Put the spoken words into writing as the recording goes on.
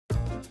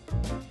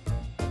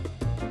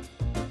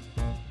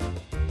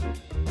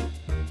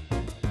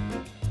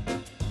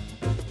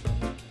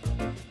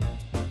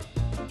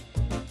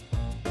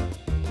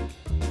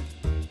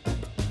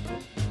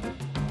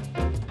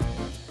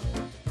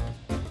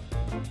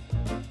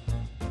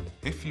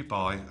If you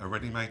buy a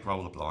ready-made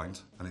roller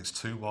blind and it's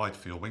too wide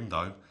for your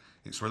window,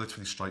 it's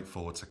relatively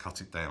straightforward to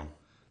cut it down.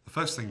 The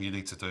first thing you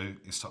need to do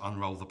is to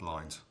unroll the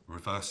blind,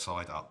 reverse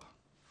side up.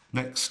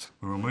 Next,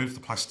 we'll remove the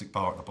plastic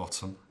bar at the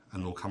bottom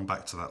and we'll come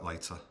back to that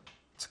later.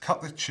 To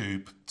cut the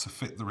tube to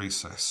fit the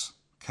recess,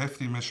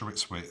 carefully measure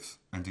its width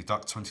and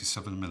deduct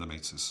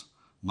 27mm.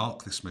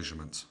 Mark this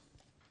measurement.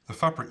 The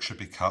fabric should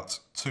be cut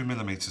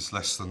 2mm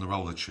less than the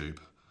roller tube.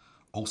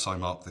 Also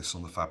mark this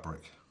on the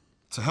fabric.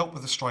 To help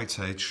with the straight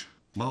edge,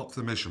 mark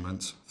the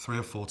measurement 3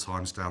 or 4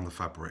 times down the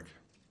fabric.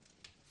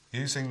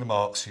 Using the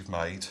marks you've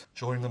made,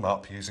 join them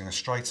up using a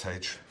straight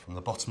edge from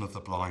the bottom of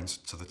the blind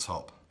to the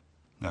top.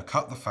 Now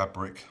cut the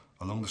fabric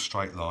along the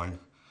straight line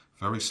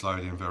very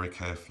slowly and very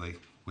carefully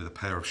with a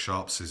pair of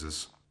sharp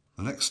scissors.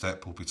 The next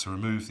step will be to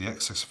remove the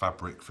excess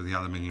fabric for the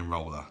aluminium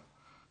roller.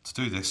 To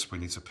do this, we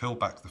need to peel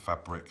back the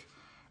fabric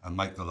and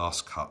make the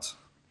last cut.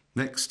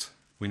 Next,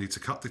 we need to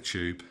cut the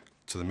tube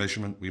to the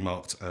measurement we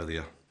marked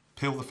earlier.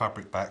 Peel the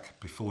fabric back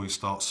before you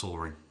start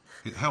sawing.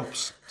 It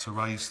helps to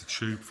raise the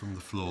tube from the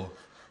floor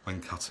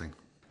when cutting.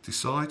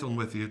 Decide on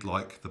whether you'd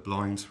like the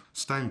blind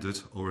standard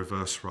or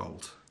reverse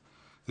rolled.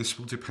 This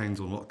will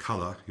depend on what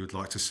colour you would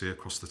like to see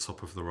across the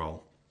top of the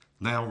roll.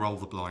 Now roll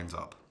the blind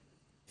up.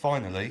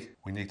 Finally,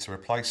 we need to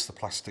replace the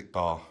plastic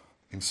bar.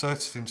 Insert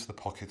it into the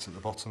pocket at the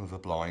bottom of the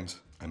blind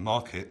and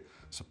mark it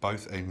so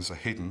both ends are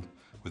hidden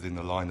within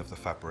the line of the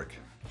fabric.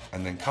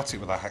 And then cut it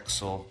with a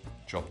hacksaw.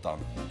 Job done.